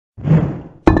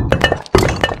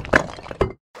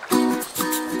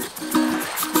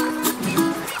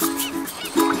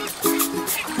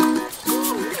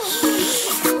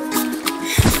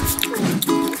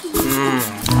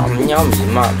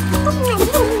암냠이만.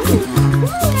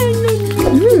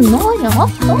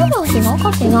 뭐야? 소리가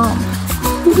가시나?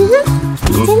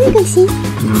 재미있지?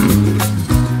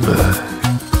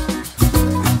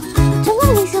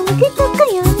 정말에서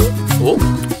먹겠다까요? 어?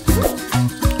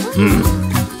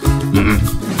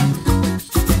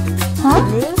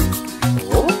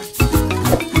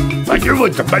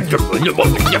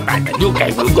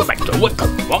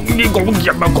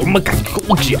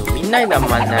 민나이란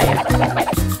만나야.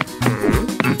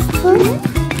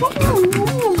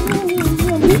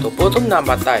 또 보통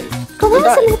남았다. 그거는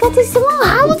같이 있어.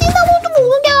 아무지나 모두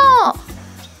모르냐.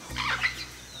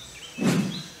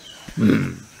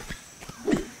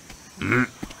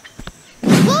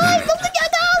 너무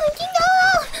야다. 웃긴다.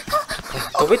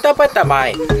 또 비타 빠따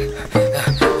마이.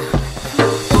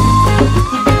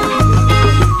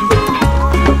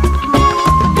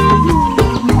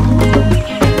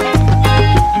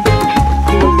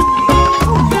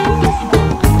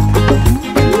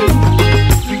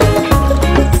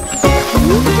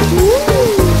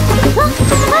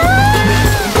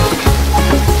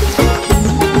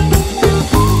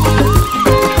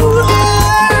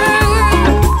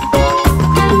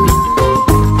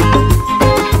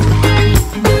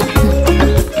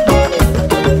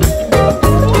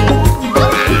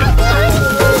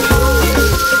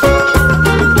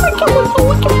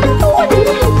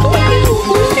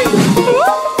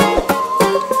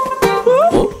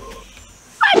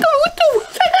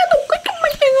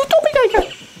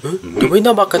 왜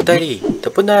나박았다리?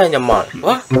 덕분에 말.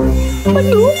 와?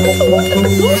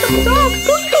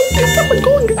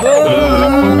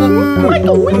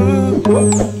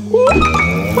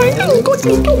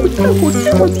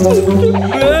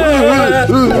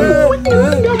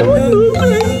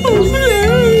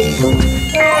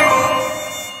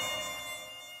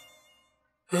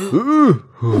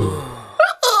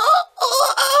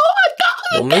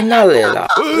 Mina Lela.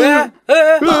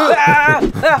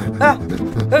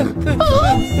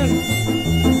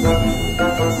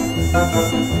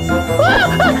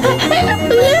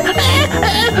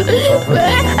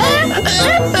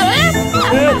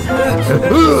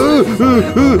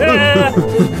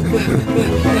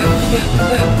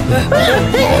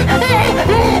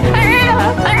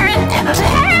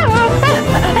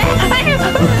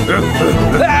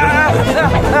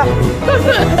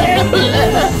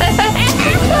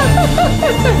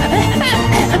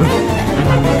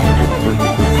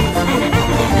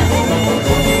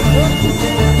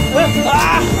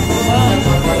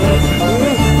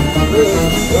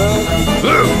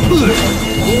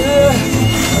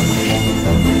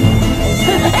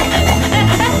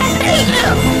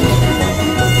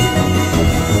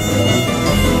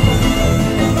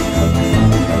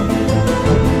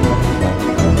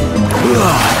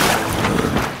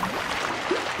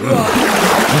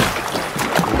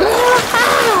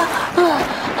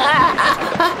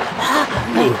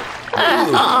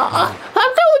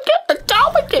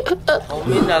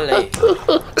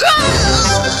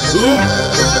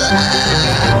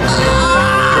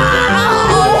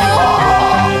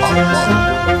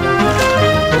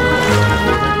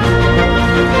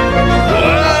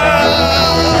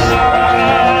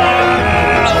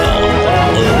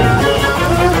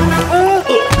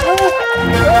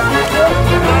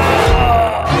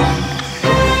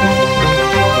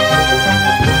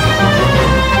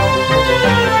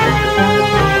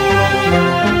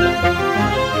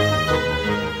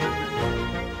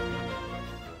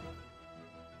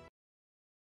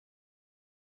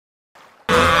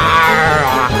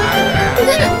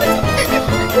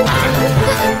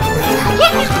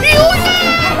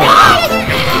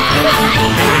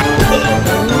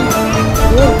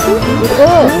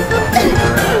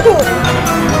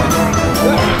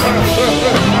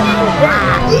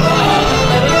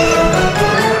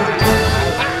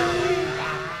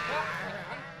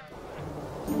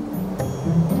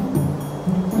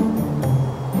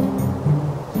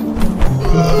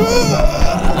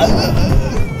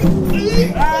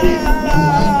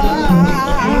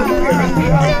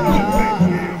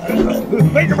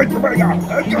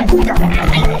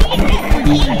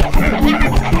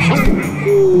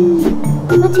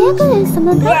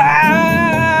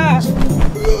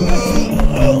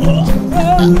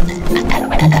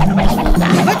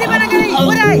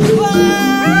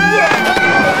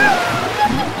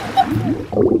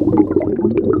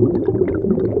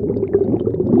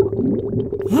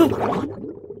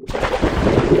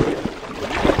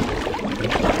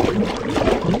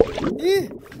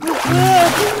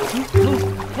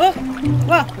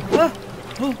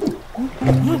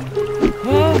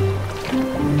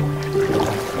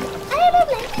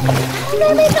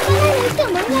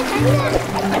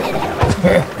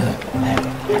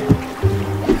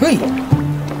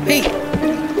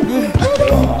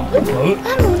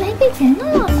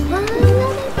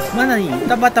 Mana ni?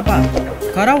 Tapa-tapa.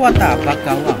 Karawata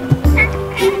bakawa.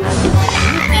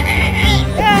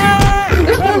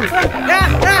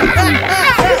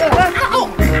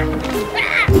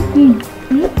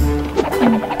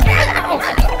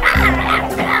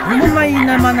 Umay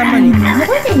naman ini.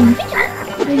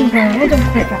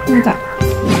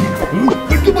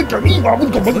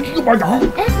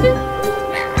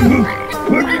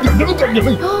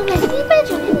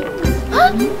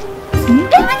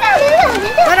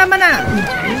 Mana?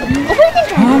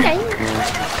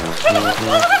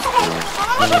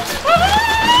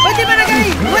 Pwede ba na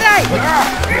kayo? Walay!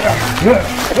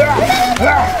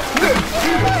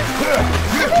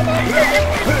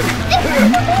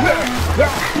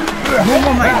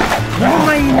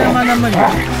 Bumay naman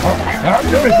yun.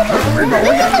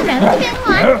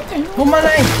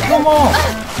 Bumalay! Gumo!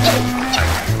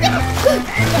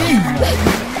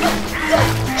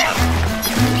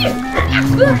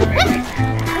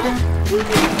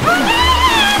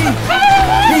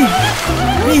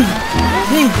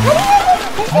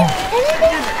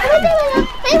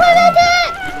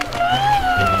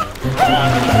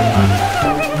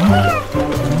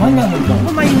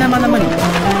 Kumain naman.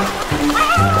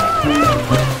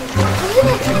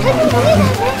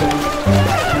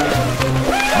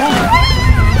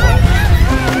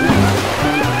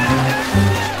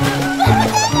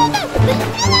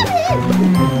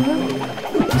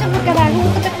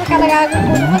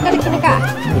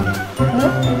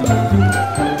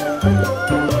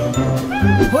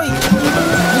 Hoy,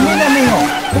 ini namanya.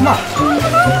 Kuma.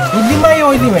 Hindi mayo.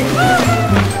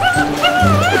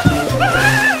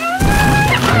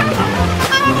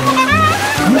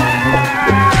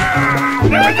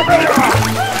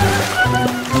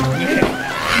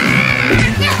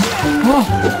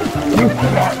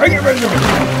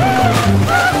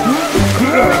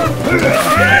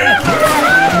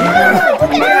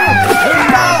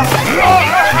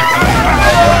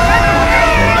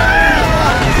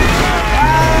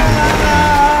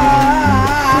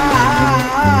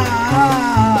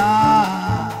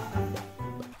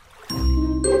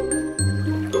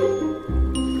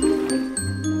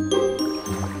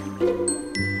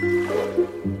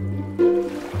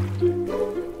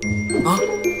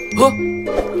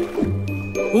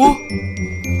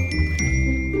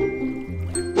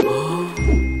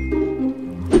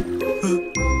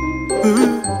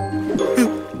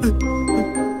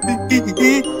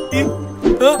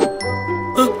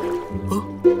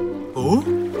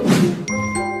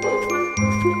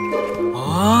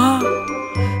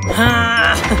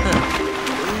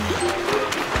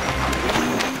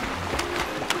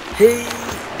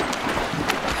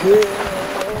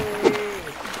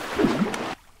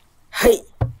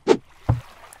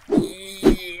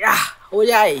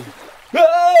 Ojay.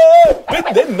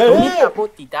 Bonita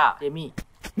putita, Demi.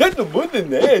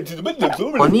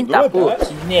 Bonita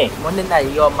putine, monena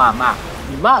yo mama.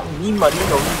 Ni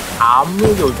marino amu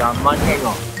yo jamane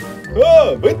no.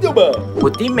 Betul ba?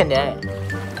 Putih mana?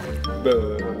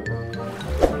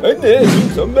 Ini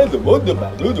sama tu bodoh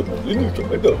baru tu ini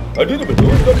cuma tu. Ada tu betul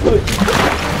betul.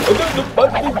 Ada tu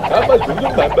pasti apa tu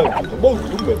bapa tu mau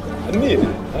tu ini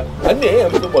yang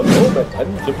tu bodoh macam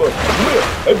tu.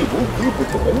 Ada buku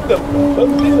tu anda pasti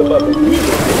apa tu macam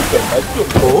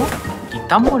Oh,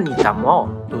 kita mau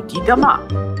tu tidak mah.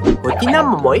 Putih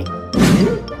nama boy.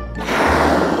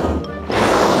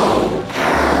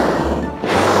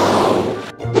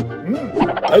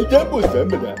 Ada pun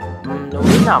sama dah.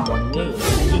 Nuri nama ni,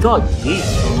 tiga ni,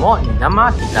 semua ni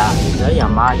nama kita,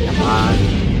 yama,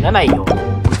 nana yo,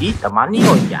 di teman ni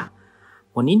yo ya,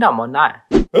 ni nama na.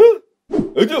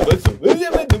 Ada masuk,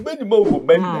 mana mau buat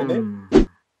mana?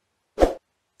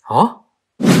 Hah?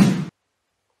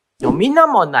 Yomi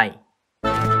nama na.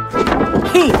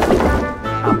 Hi,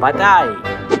 apa dah?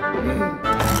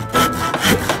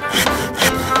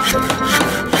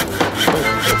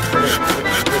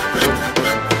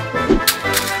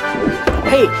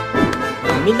 Hey,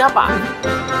 ini apa?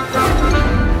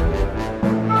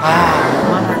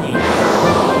 Mana ni?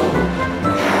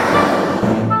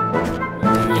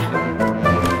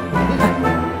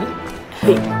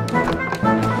 Hey,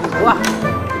 wah,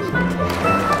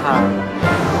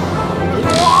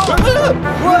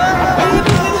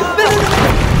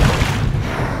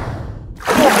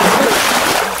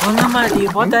 mana mati?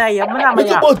 Bodoh ya, mana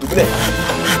ya? Bodoh ni.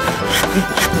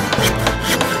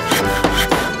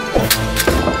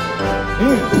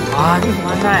 Di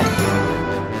mana?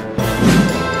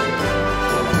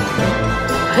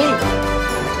 Hei.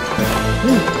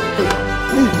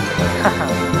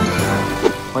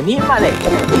 Ni mana?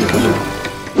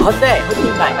 Hotel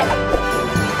mai.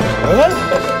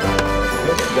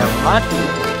 Yang mati.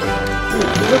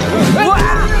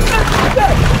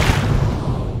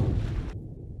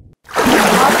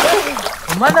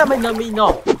 Mana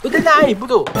Mino? Udah naik,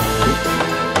 betul.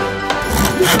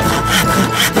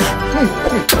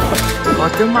 Kau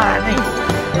tu mana?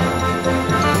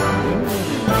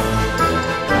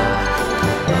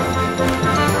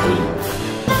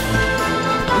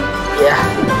 Ya,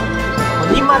 kau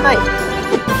ni mana?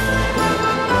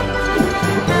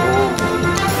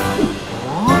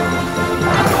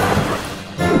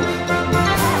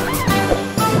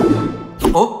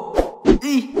 Oh,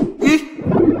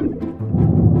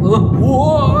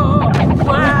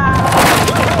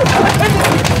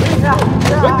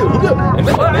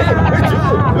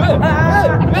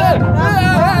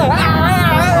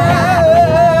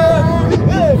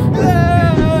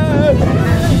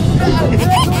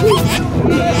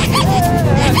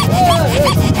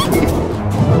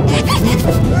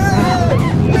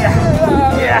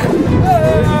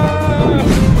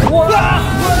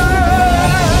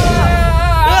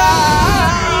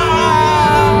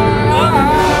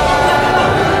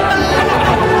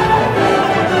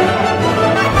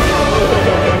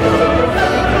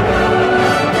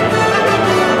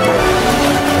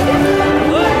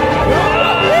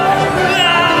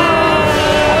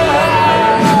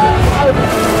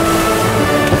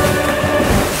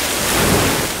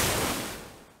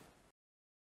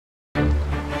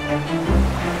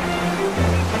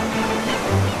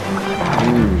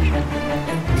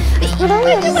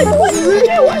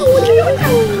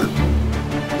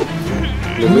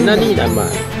 Lumina ni nama.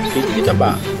 Kita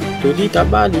tabak. Tudi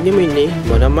tabak ni ni.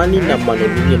 Mana mani nama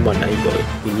ni mana itu.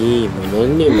 Ini mana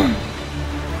ni mah.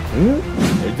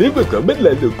 Ini bersama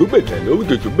lalu aku berlalu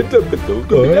untuk betul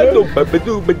kalau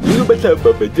betul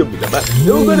bersama macam apa?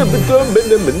 Orang ada betul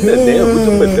benar ni aku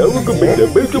cuma tahu aku betul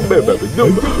betul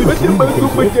macam aku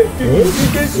macam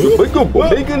betul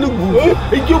boleh kalau gua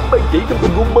itu pakai ke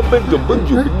rumah betul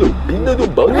bina tu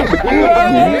bangun betul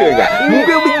enggak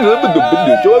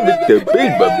betul jual betul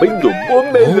betul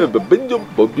pomel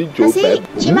betul 아저씨,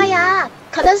 지마야.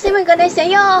 가다 쓰면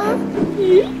그랬어요.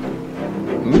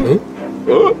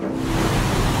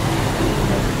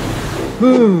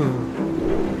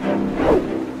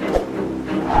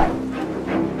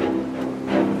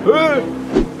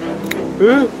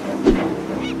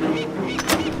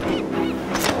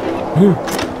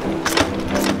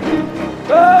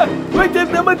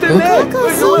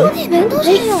 아까 수원이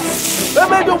멘토세요.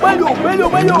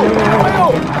 빨리.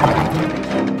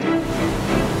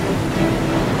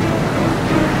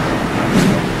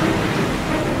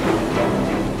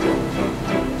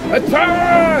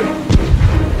 Attack!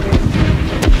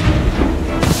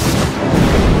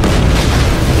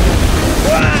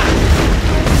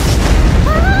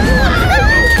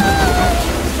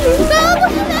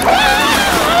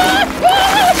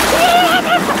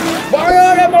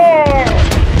 Fire them all!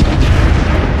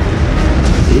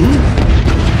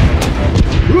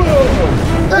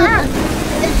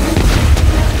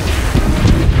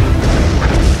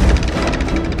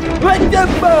 Let them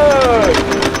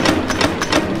burn!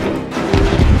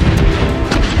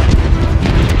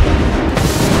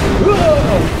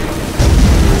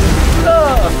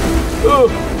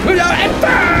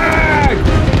 Attack!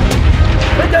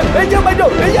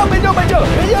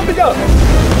 Betul.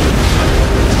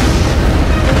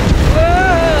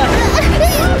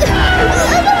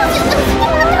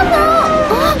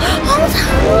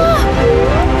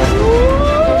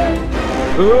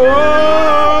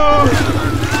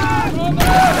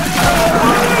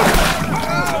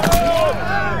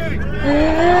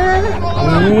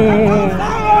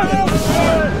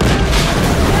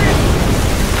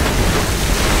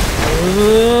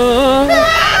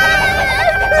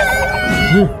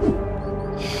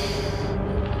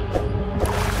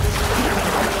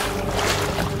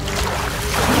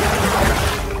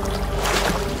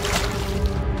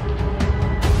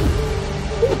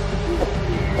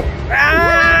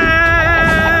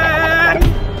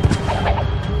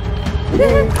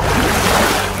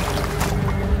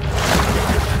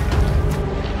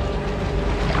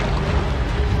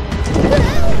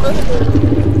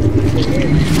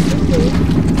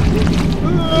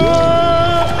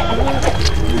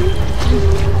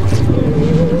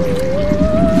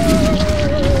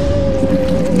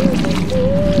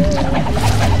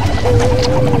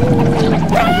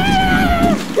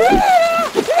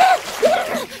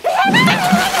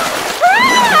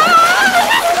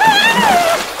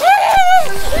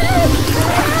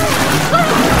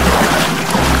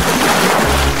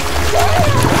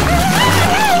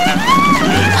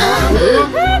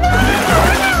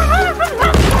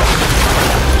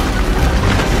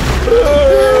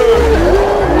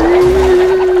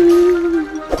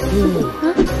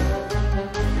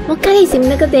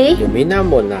 어때? 루미나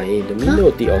몰라이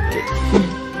루미노티 오케이.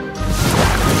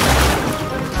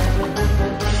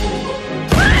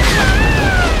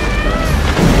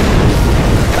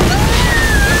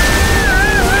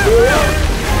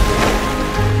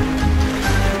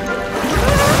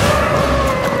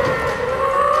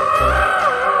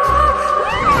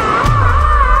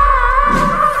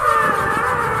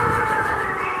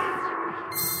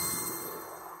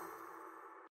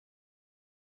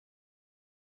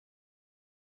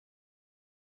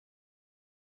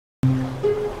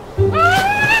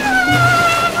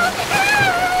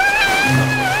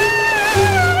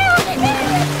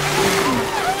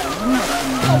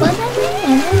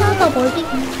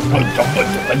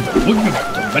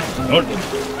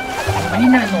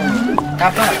 Manina no,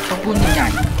 dapat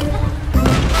penggunaan.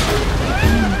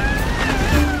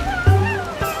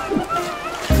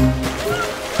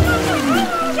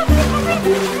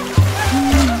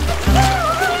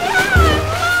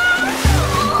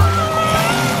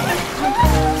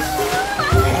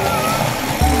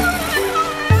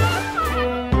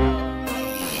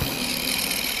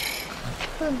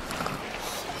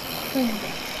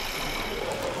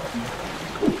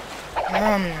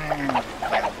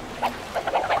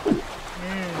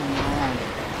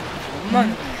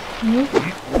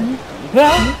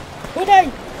 Hả? Ui đây!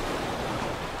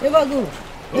 Để vào tù!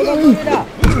 Để vào tù đây đã!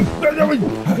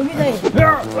 Đúng như đây!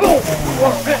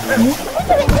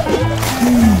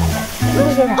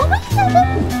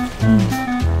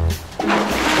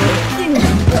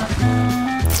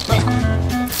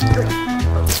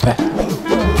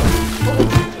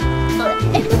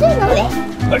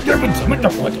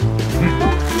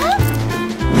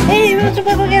 Hei,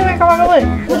 coba kau kira kawan kawan.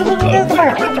 Coba kau kira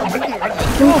kawan.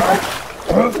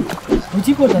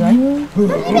 Uji kau dah lain.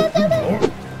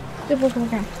 Coba kau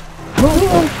kira.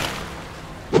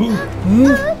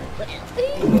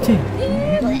 Uji.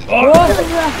 Oh.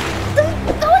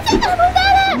 Kau cakap apa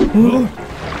dah?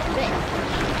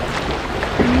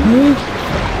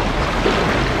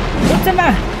 Macam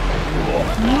mana?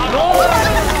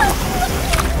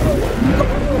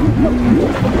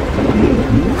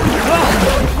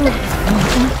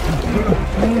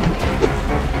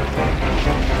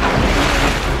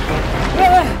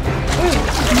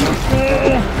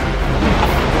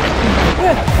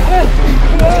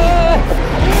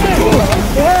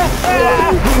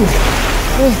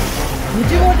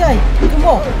 Uji mau dai,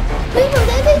 tunggu.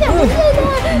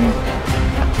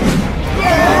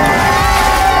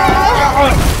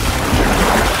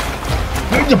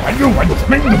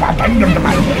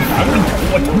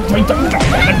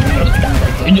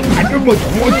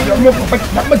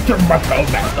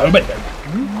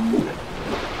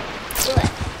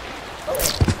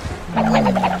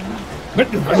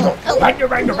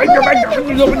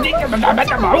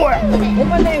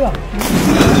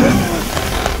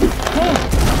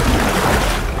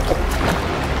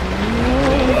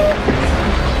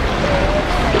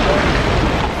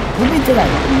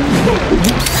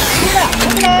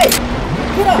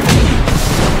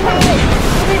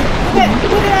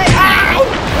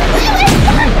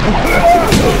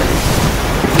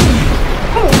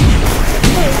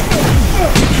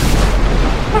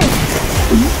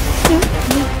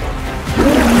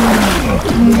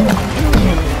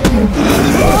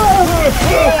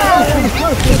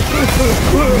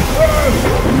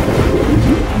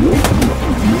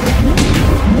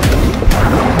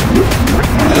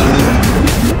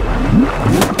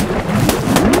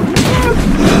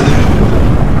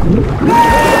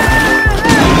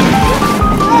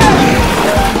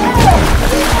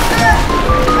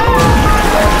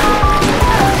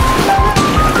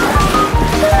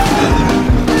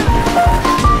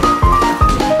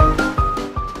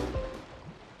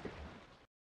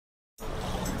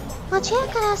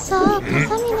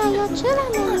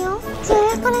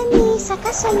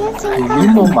 Ini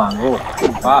mau mango,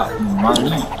 Pak,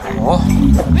 mani. Oh.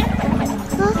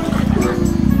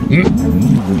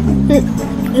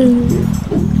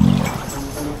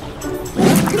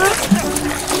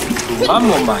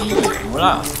 Kamu main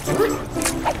mula.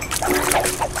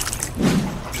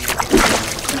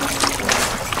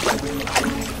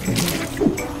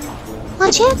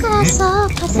 어제 가서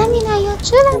바사미나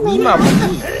여쭈라면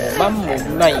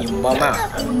나이 뭐마.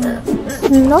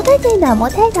 너희들 나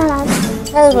못해가라.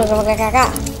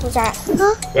 가가 보자.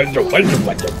 완전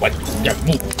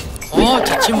무.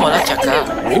 자칫 뭐라 잠깐.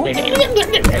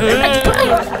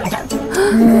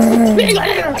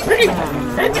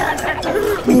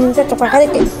 저쪽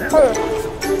가릴게.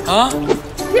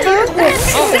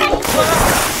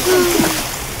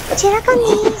 제라카니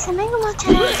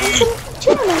선생님처럼 한숨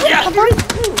주는 거다.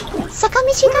 싹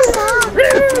감이 식었어.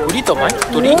 둘이 더 많이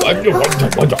둘이.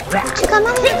 맞아.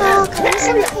 주가만해서 가만히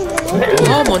있으면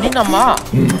아 뭐니 남아.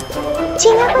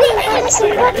 지나버린 가라스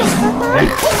물어봤어.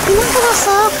 그냥 걸었어.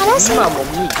 가라스. 엄마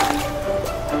뭐니.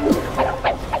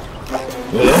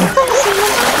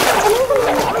 저는 그만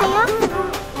같아요.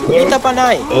 Kita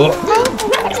panay.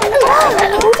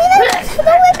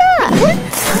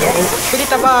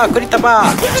 Kurita ba? Kurita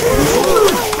ba?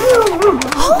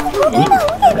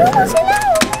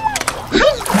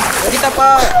 Kurita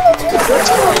ba?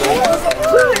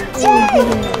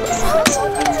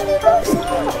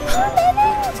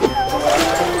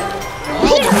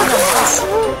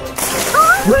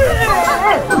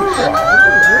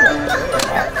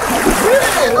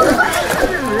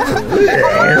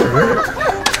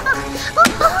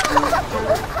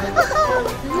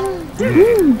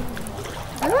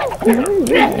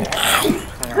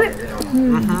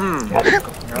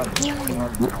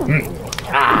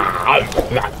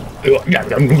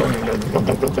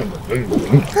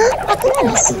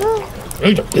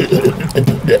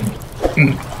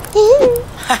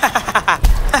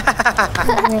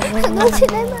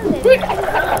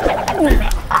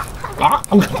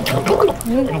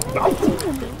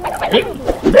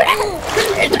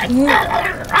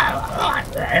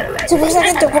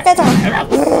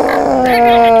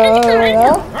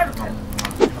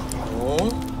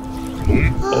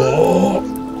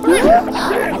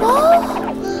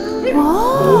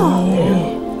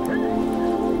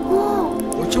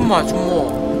 Cuma.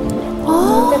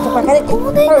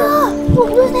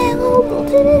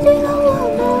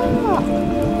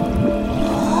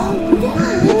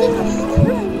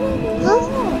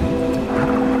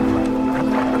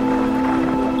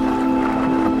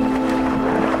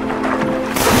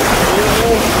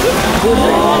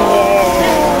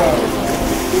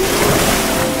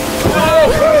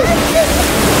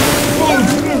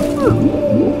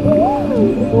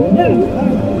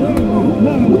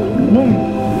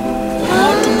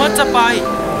 Cuma capai.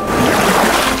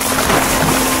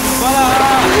 Wala.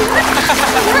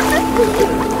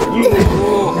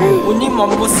 Ini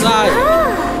membesar.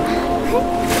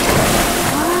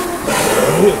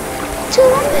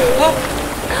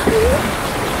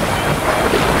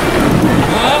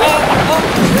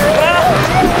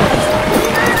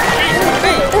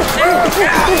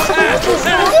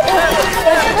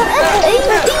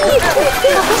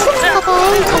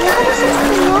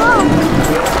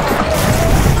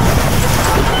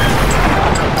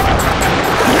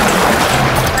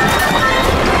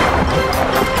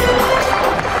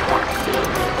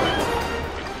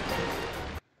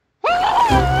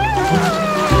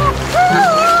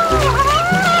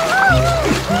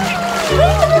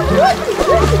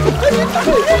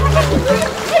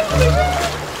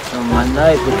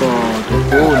 Mana itu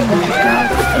tukun kita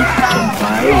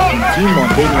sampai kunci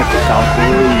mobil nak kau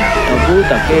tahu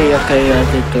tak kayak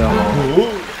itu.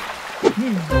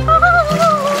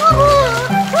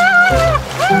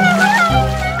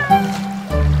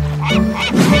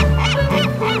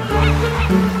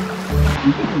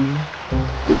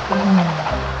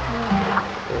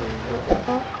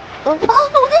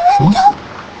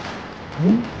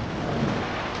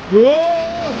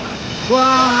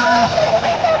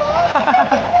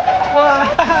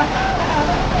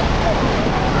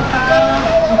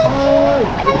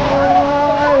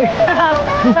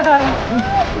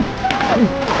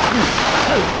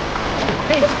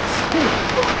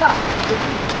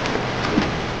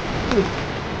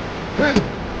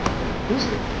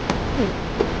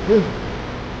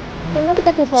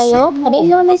 Kita kesayo, hari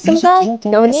ini orang semua,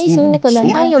 orang ini semua kena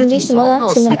saya orang ini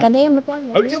semua kena yang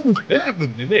berpulang.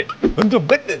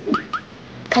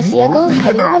 Kasih aku,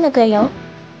 hari ini mana kayo?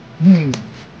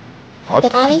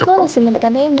 Hari ini semua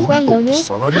kena yang berpulang lagi.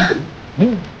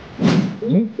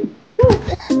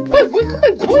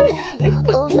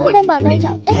 Không bảo đây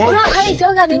chọn. Hay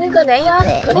cho gà đến con đấy á.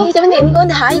 Có đi cho mình con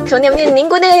thái, cho niệm niệm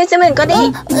con đây cho mình có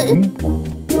đi.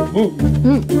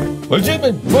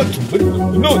 어제는 뭐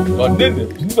정말 안 되네.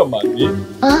 진짜 많이.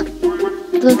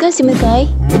 Cái gì mình cái?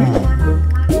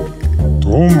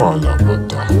 너무 많아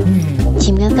보다.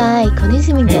 Chim cái, có đi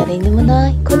gì mình cái đấy nhưng mà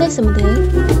đây, có đi gì mình đấy.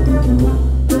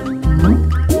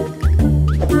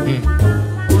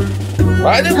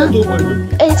 많이 더 많이.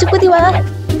 Ê, chúc cô đi qua.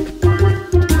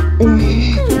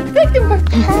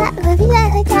 Bởi vì là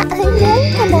hơi chạ, hơi lớn,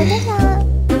 còn bố thế nào?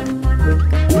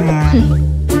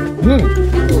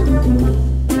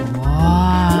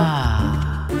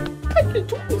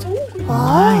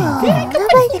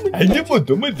 아니면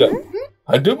너무 잘.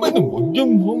 아니면 먼저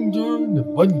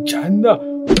먼저는 많지 않나?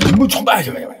 뭐 좀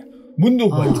봐줘. 문도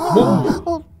많이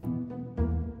먹고.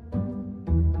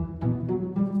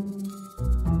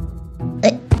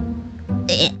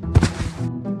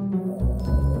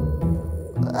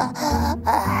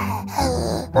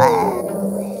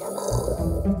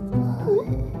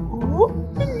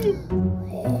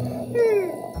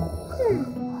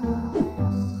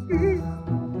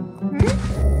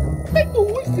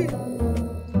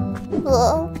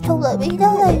 Sao lại bị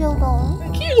đau này rồi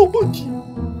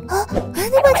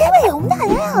nhưng mà thế mày không này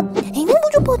á thì nó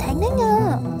muốn chụp thẳng đấy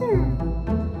nha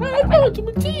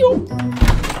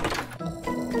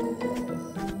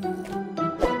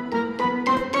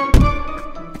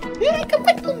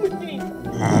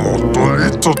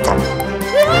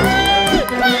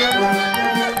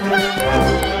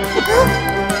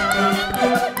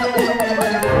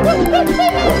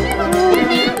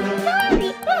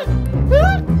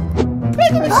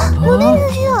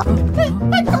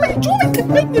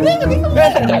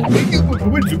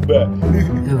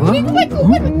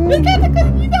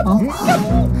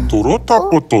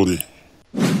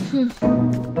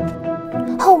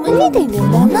Không biết tìm được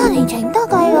món nào thì tránh ta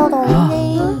cay rồi đi.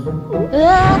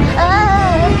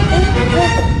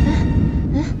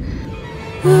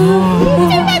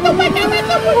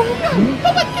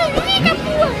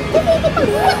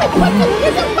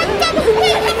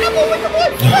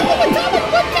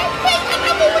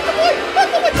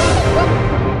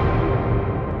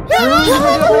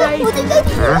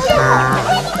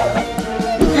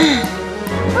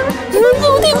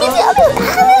 Thì mình sẽ được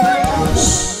ta.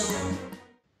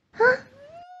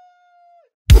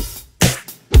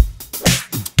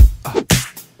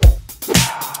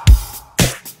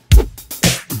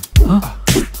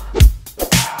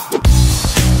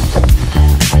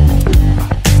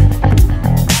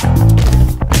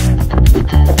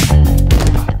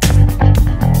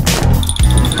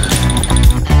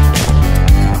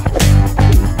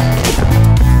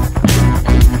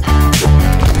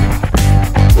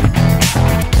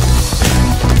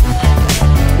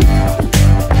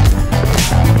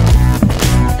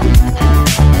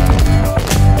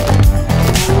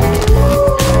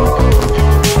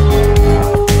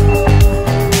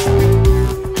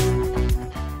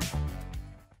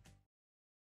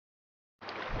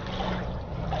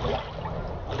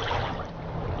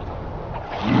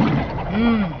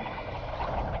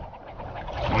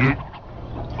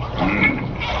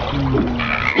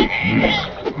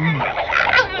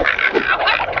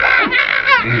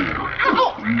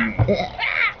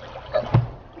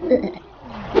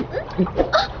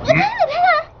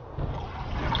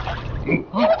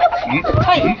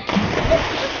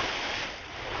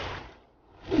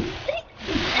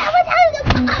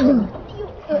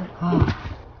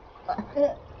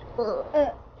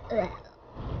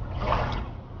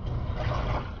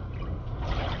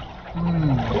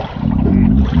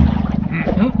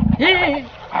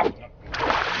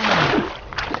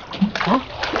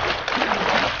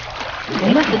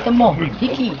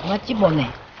 Hiki, 맞지보네.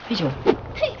 그죠?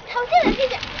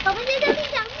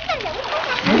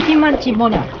 어디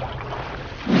맞지보냐?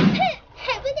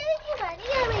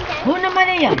 뭐는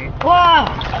말이야? 와!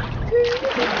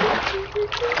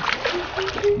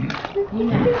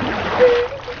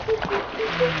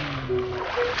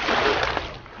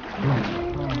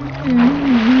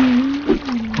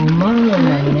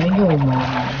 엄마는 아니네, 요마.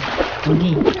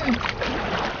 어디?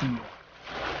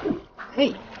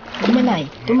 헤이. Tumanay,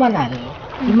 tumanay.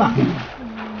 Lima.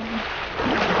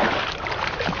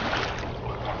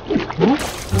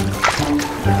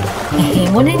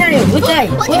 Muna na rin, butay.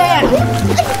 Butay.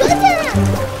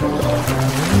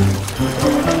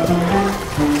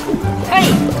 Ay!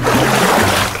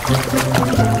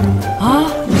 Ha?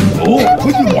 Oh,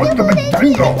 pwede mo ka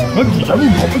magtanga. Magsasabi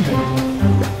mo ba?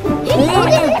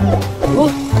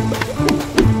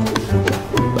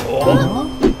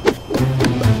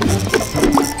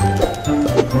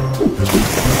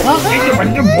 이게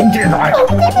완전 멍청이다.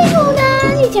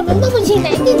 이거나 이제 먹어본 지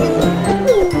날개는.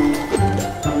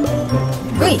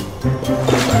 으이.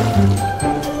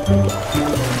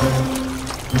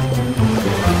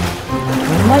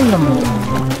 정말 너무.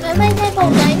 얼마나 잘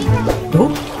먹나니? 어?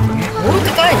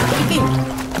 어떡해? 이게.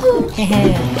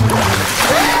 헤헤.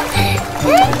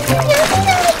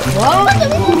 와.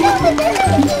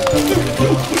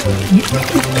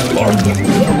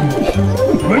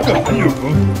 왜가 아니오?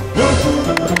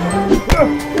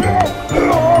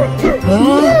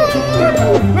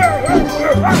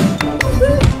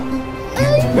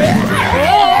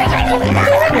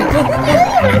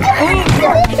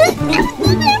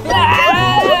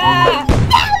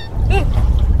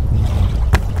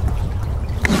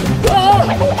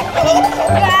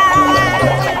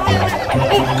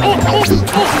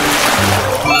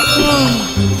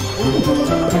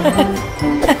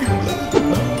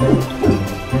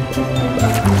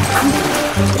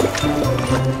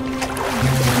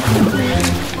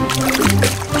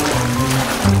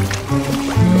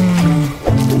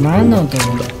 나는 또.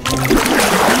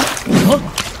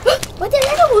 我再来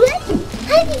个五轮，还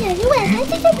得两个碗，还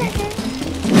得再来个。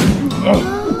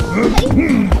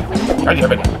赶紧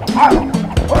呗。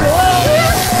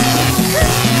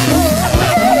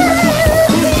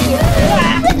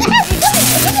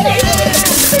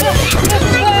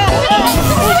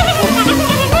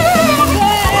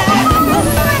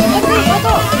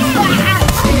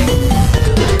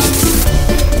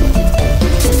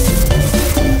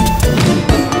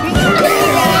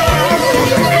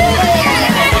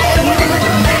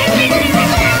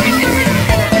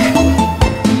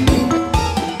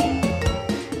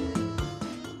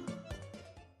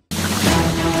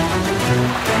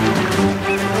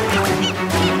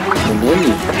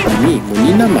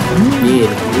Moni nama. Ni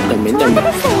temen nama.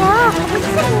谁啊？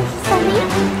小明。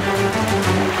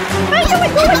哎呀，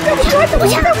我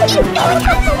想到不行，看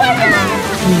不完了。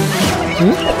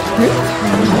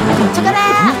这个呢，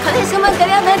可能是我们这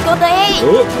两人做的。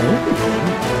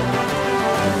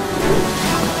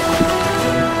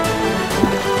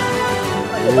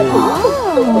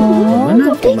哦，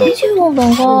弟弟去我们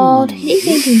个弟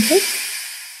弟弟弟。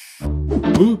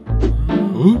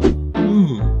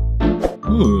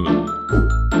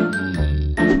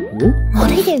我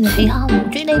弟弟嘅下唔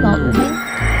中呢個。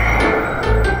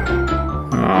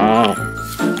啊。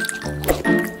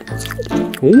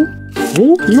이거.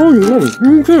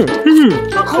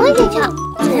好嘅就，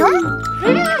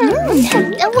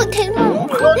我聽唔，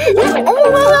我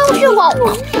學過。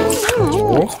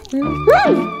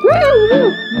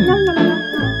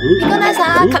이거 나사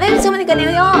가래를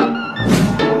주문이거든요.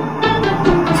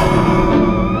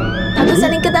 다도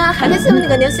사는 거다 가래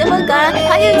주문이거든요. 써볼까?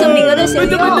 가래 주문이거든요. 써요.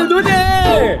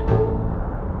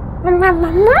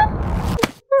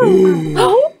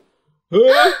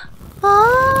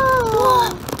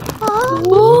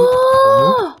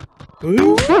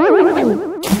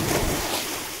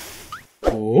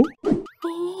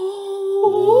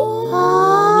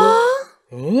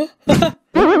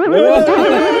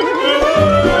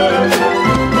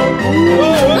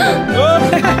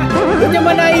 Macam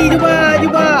mana ni?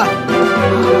 Cuba.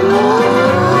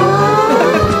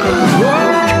 Wah,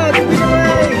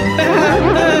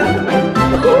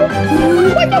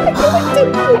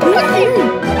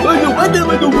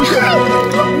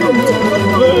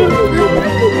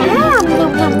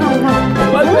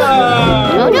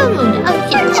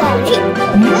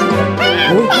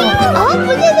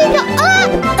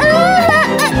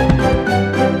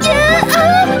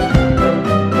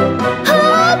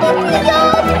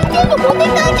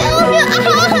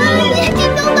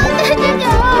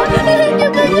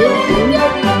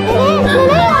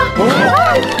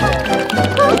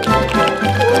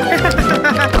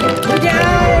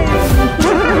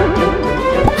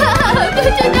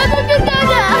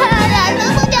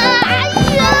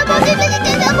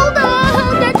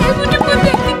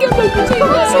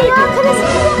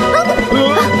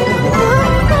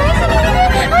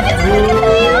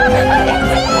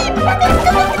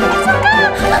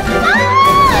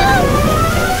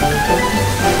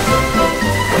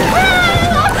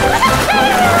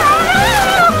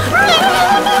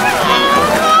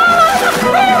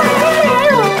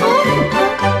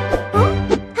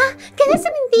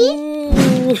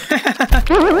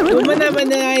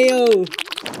 Mana ayo.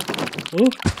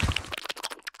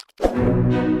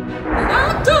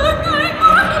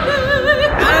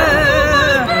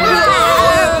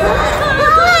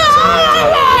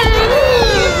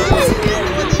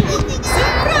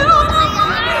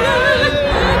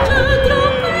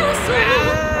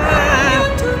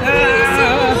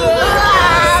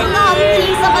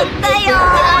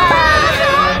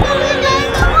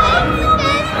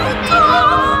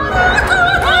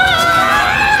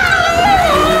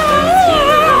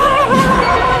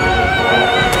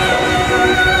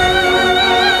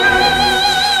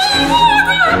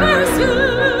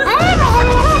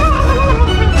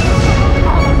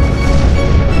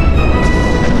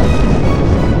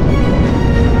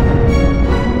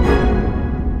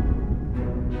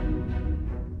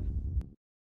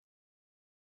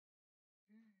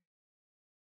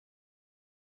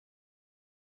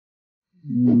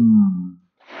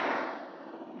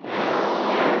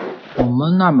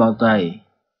 Mana bagai?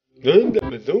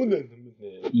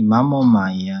 Imam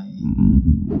Maya.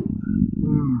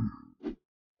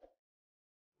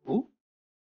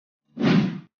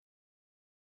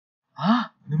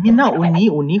 Numina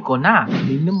uni kona.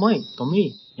 Ninnu moi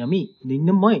Tommy. Yami.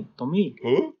 Ninnu moi Tommy.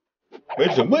 Mày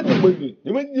sợ mất thì mình,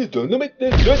 nhưng mà như tưởng nó mất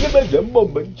tên, nó mới dẫn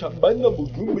bọn mình chẳng bán là một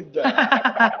chúng mình ra.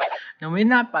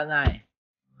 Numina pa này.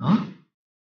 Hả?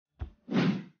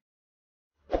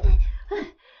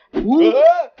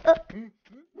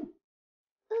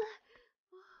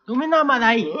 Tumi nama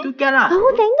này, tôi kia là.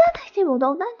 Không đánh đó, thầy chỉ một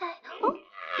đầu đó này.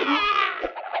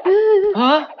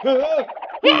 Hả?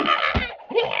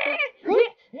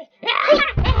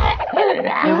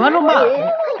 Để vào luôn mà.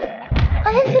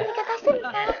 됐습니까?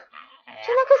 갔습니까?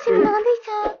 전화했습니다. 근데 있어.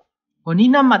 Oni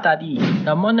nama tadi.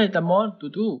 Damon này damon,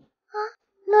 tutu.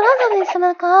 노란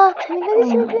있으니까 재미가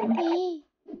있으면 된대.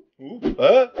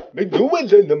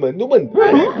 너만.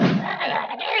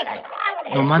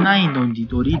 Nomana inon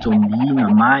didori zombie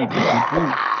nama tutu.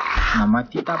 Nama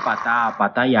tita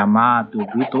pata yama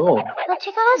tutu. 너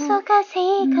지가라서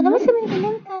가세. 가다만 쓰면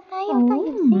된다니까. 나 여자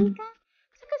있으니까.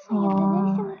 스카스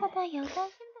여자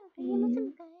있으니까 나 여자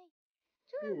있으니까.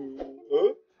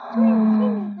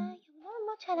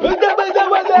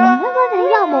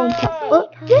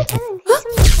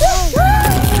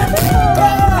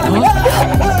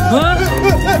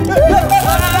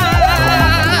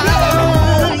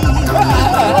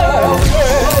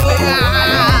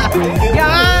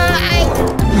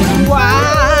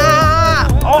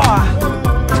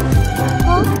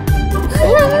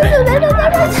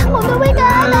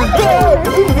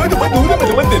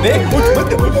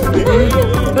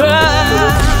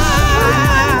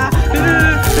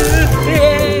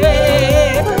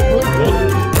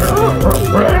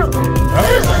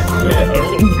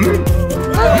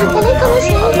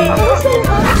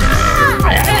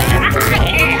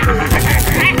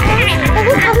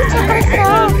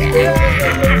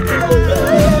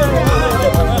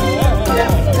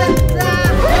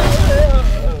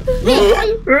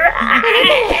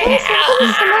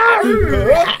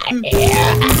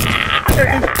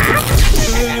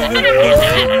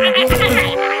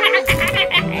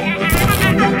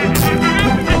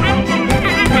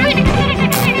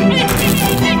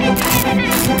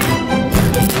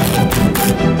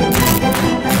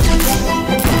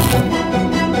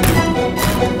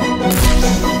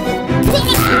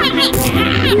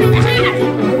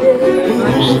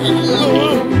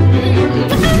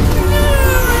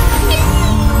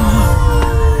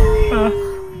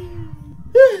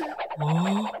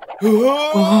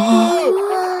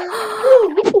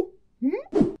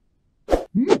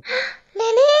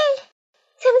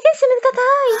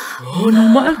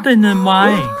 Normal tên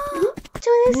mày.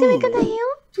 좋아했습니까, 나예요?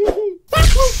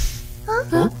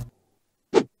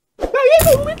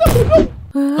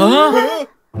 Hả?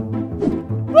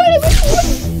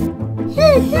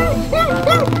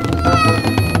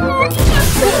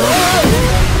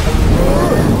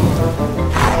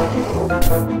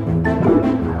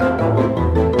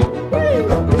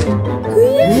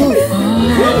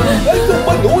 정말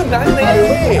너무 낫네.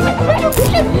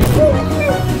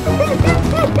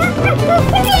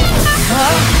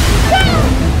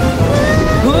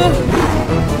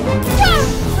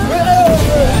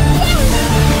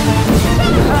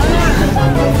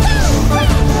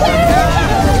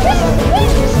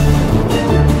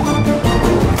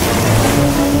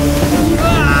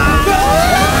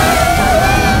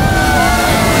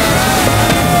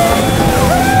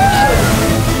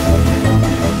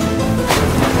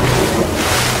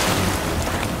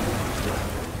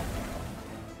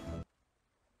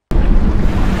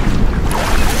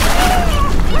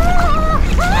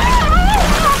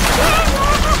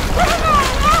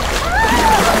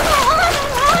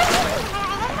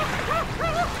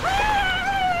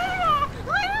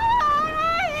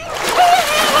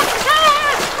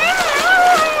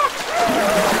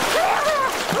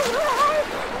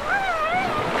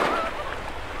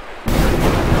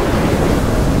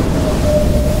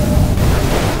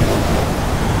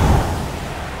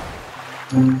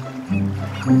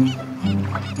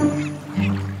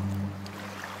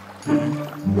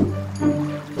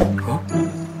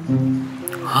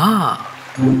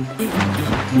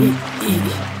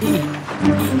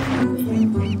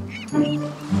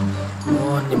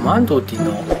 Ni manto di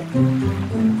no.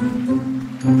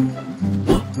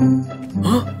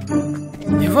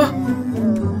 Eva?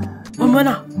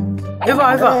 Mana? Eva,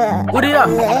 udah ya?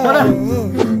 Mana?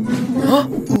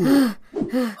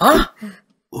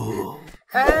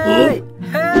 Hey!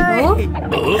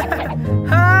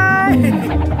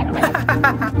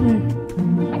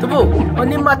 Tubo,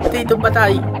 oni mati tu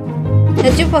batai.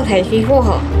 Najib thầy khi hô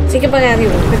hở, chỉ cái bagaimana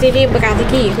thì cái gì bagaimana thì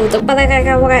khi tôi bắt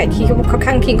cái khi khó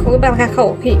khăn khi không bắt cái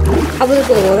khẩu khi không biết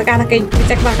của cái cái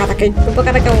chắc bagaimana cái tôi bắt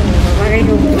cái bagaimana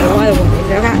của tôi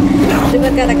rồi cả tôi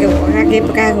bắt cái của cái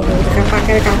bagaimana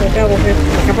của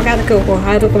cái bagaimana của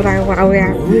hai tôi cũng đang vào ra.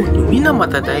 Mina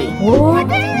mata đây.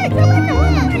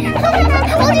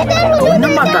 Mina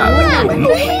mata.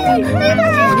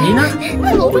 Mina,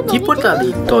 uji portal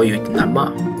itu nama.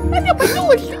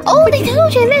 哦，你睇到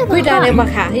最叻 Bây giờ này mà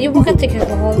khả thì chúng ta chỉ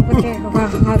có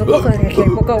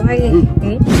một câu hay gì?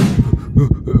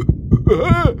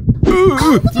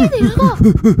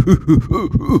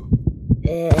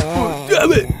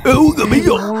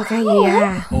 Cái gì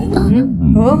à?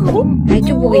 Hãy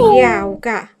chụp một cái gạo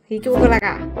cả, hãy chụp cái là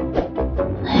cả.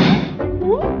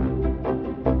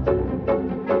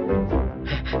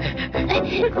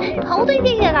 好多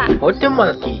啲嘢啦。お手間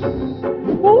だき。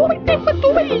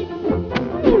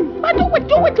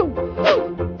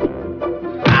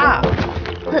Ah!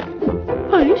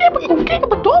 Ay, siapa kau kira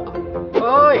betul?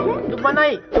 Oi, coba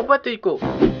naik. Coba tu ikut.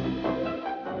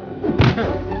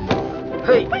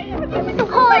 Hei.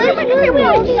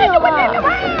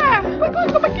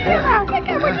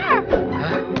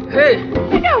 Hei.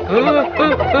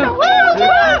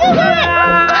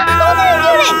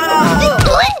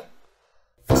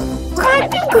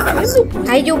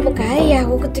 Hãy dùng một cái gì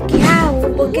của cái cao,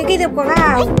 một cái được có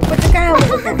cao, một cái cao,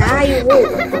 một cái cao.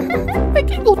 Mấy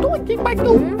cái đồ tôi chỉ bắt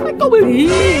đầu bị.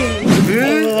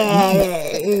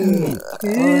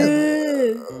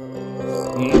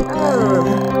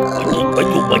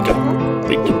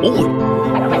 Phải chịu bố rồi.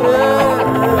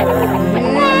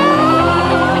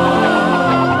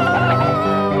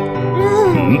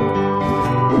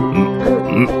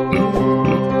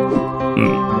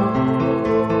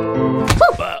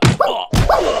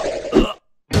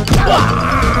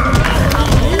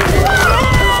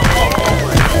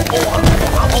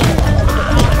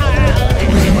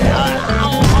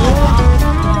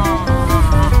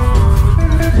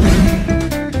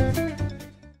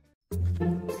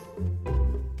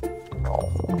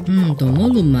 너무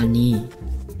오랜만이.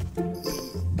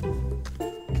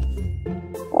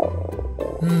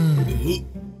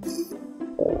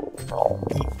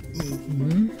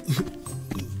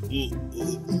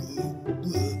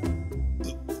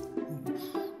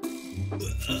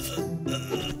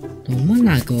 너무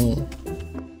나고.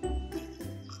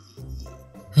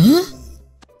 어?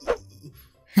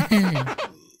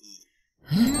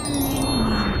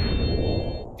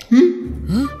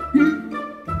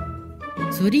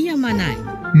 소리야 마나이.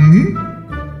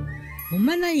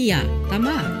 오마나이야 타마.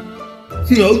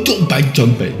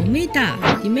 chuẩn bị.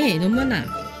 오메이다 이메 너무나.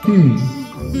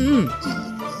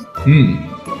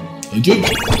 Chứ.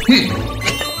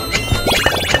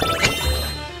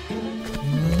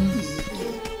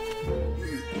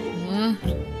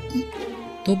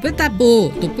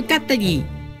 도배다보 도배까다기.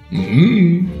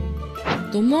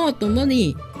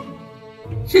 도모니.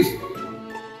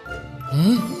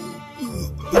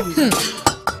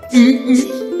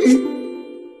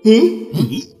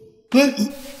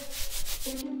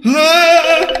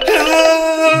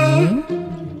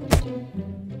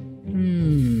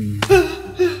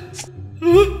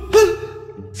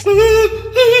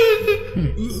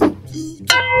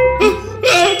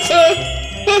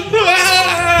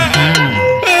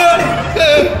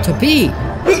 저피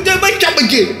Mấy trăm bên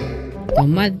kia.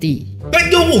 도마디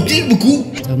Anh đâu một chiếc một cú.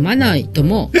 도마나이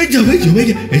도모. Giờ mấy.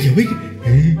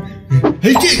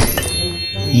 Hey chị.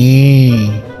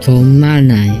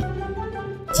 도마나이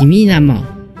지미나모.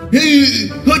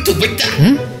 Hơi thuộc bánh trả.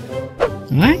 응?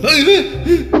 어이?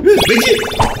 Mấy chị.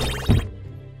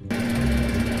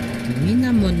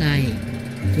 지미나모나이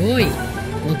조이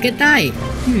오케타이.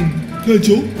 Thưa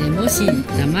chú. 데모시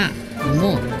다마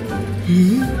도모.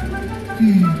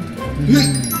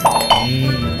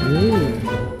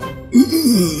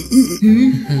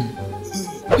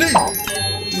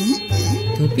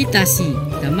 도피다시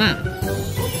다마.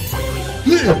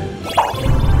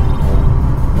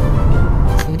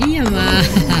 소리야마.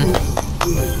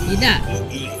 이다.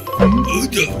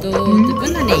 또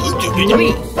끝나네.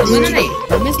 조이 끝나네.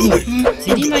 메스토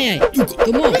세리마야이.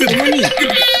 도모니.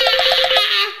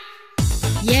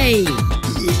 예이.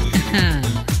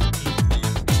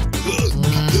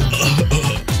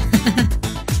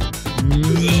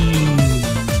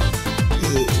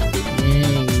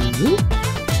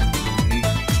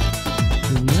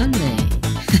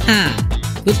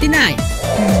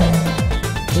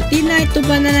 Kutinai to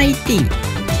banana iti.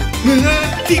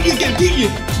 Kiki.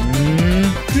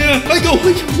 Anh đâu.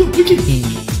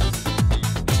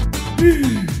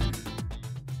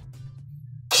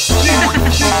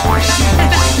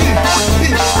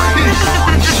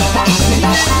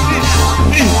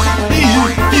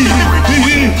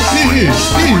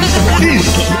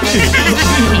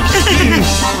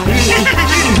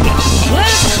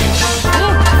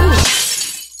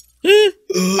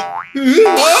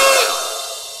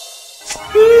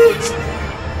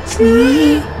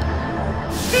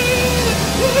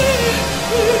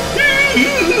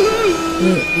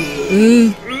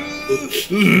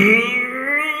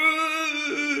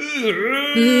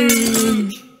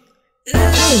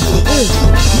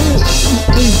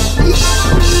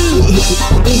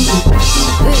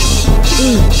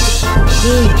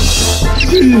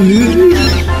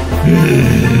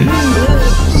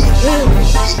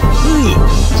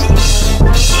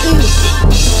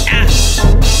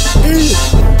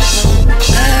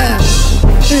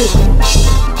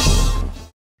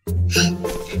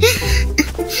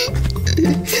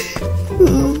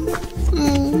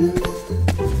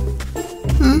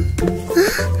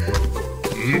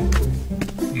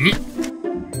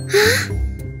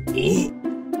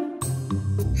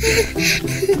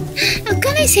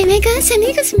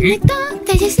 Seni kesinlikle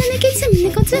다시는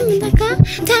kesinlikle 거듭나가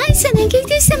다시는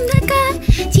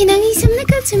kesinlikle 지난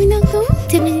kesinlikle 재미나고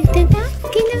재미있다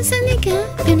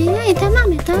기념사니까 변해야 다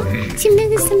맘에다 심내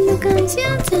kesinlikle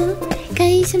지어져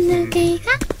kesinlikle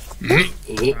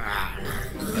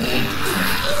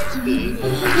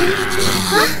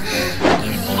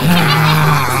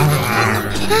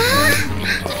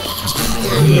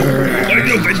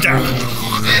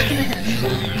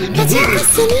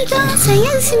가져갔으니까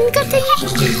사연심 같아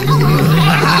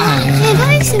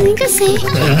내가 있으니까 세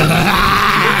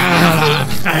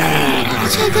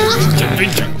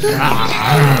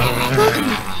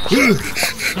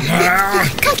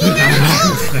가기나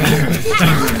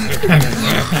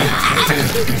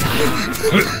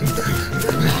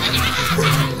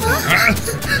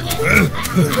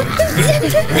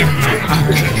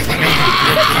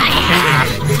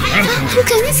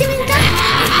부끄러웠습니다.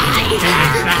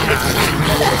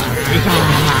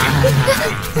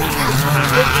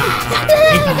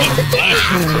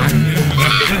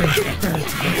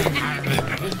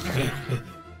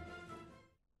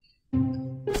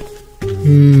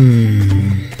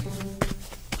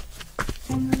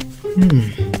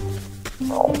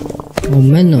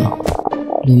 엄마는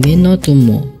루미너도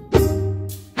뭐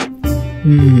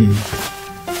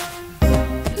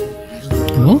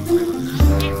어?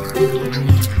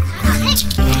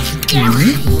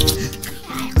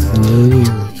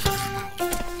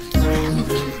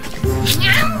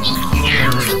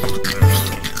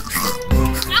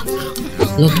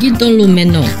 Logido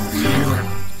lumeno.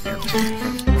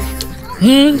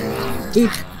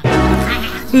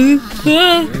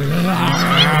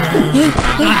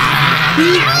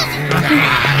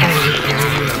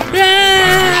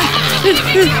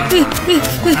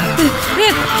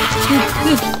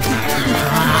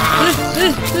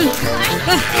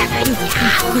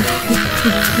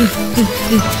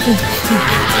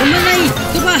 Omanai,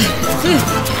 coba.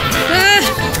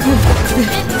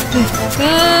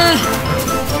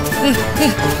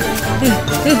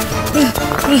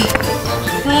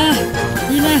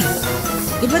 Gila.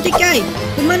 Coba tikai.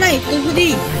 Omanai, tunggu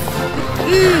di.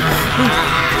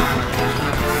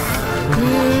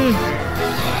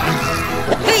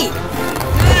 Hei.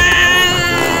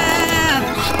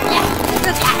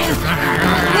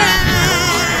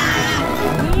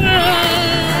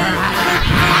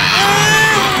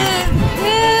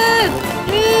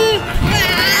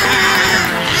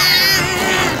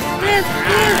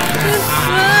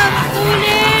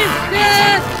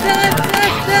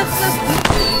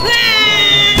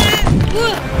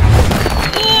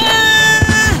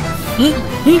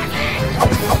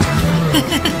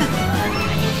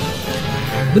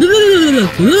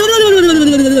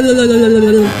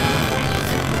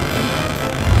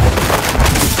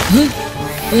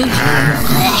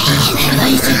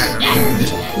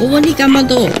 어머니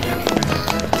까마도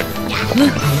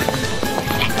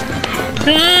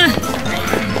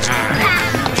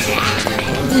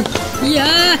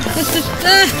야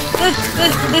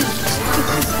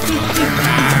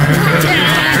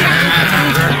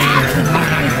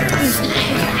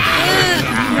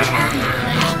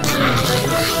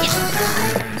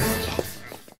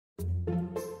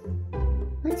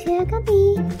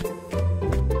제가비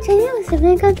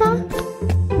재미없으면 가자.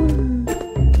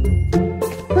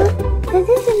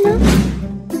 괜찮나?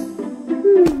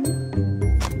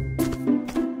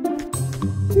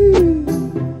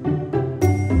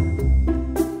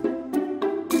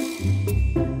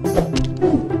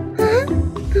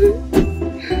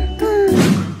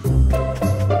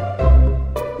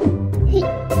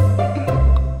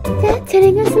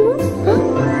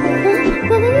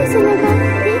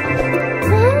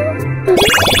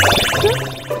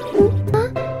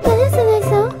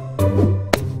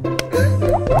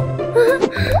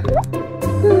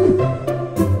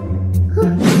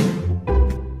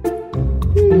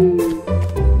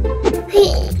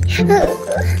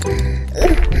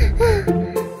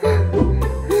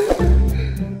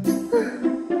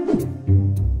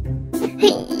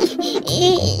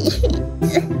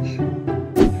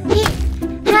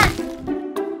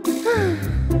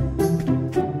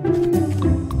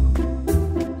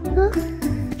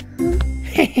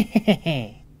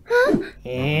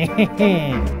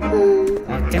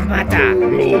 어쩌마다.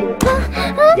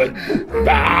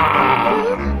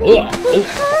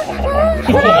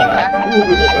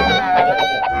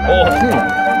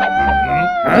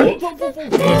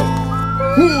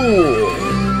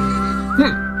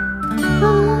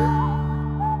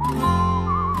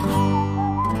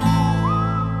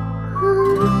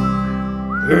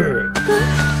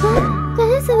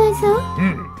 잘했어.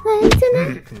 괜찮아.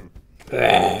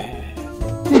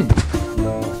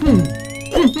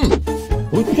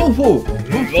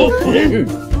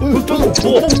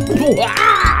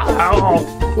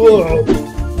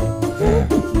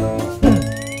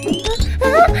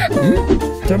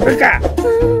 Coba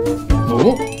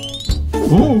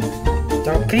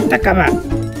kita kabar.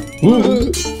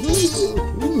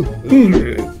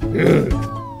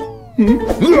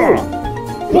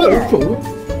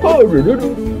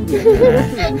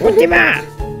 Ultima.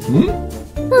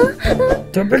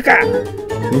 Coba kak.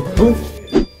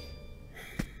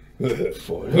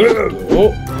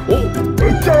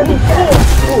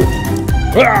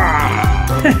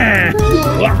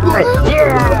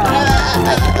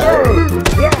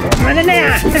 Mana nih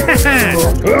ya?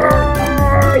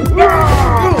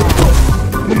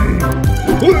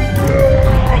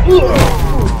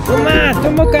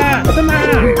 Tunggu kak.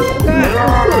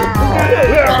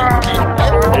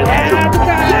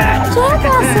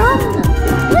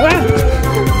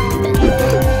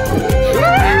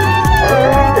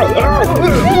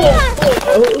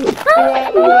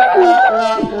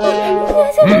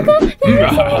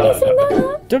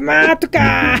 Cuma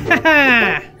tukar.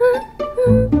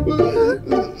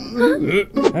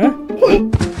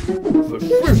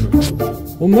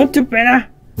 Uma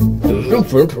tupera.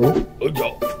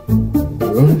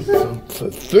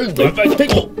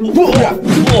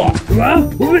 Wah,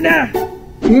 udah.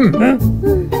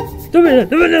 Tupera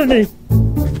nih.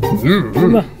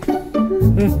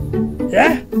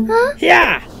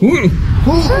 Ya.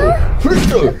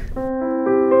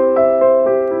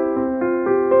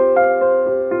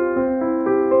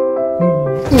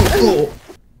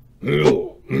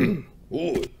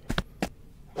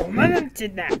 Mana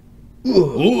cina?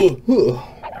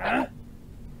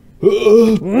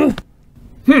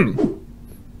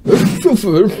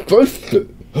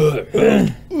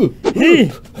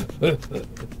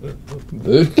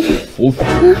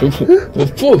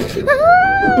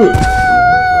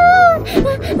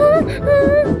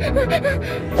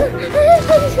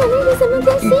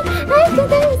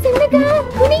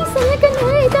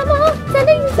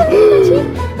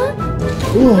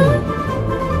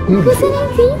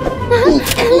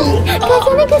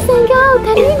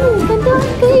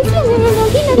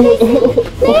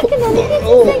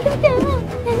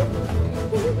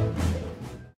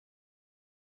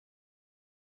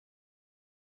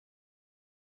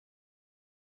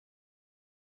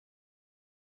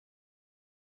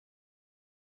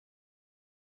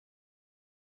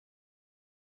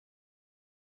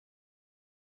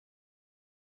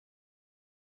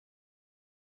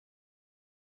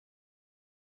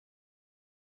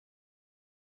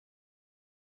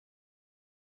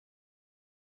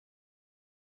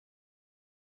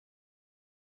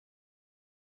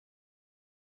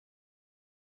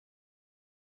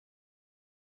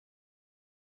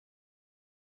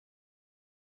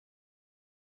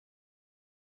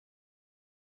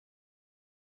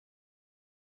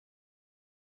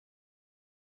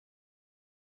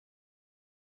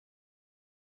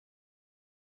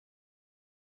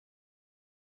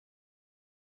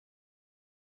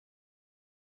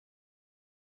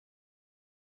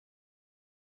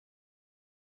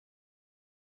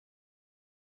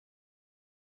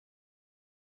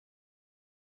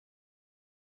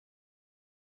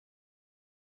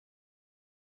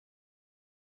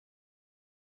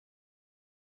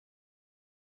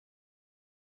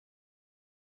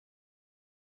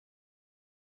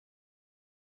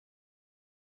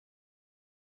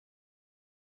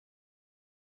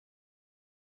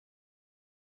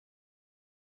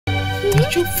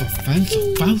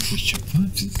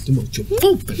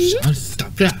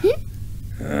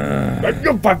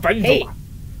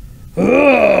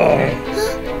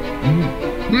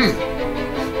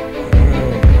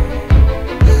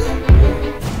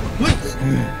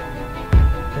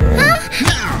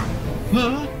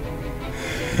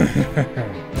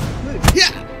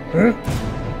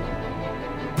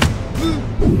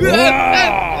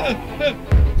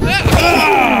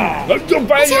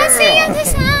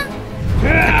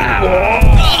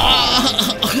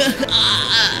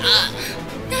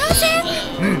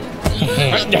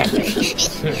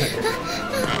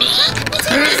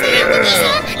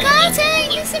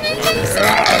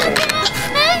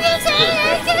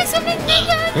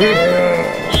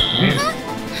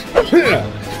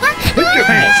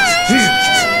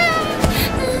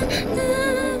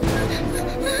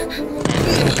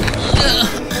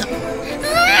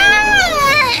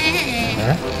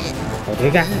 어디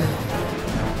가?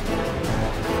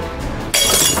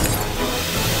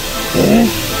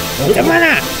 잠깐만!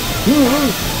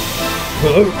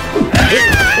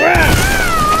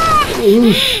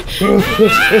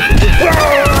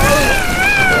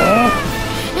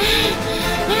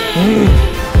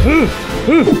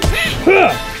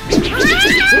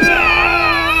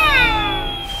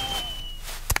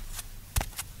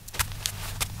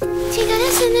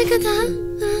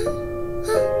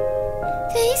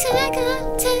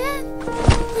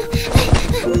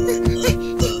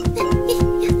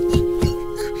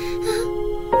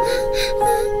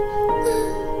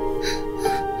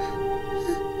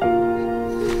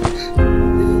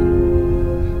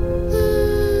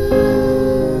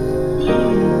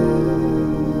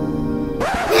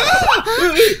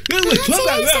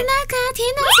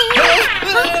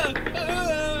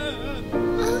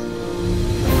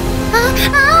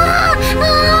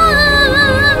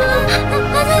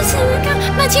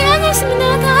間違いですみん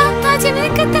なが立ち向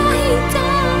かった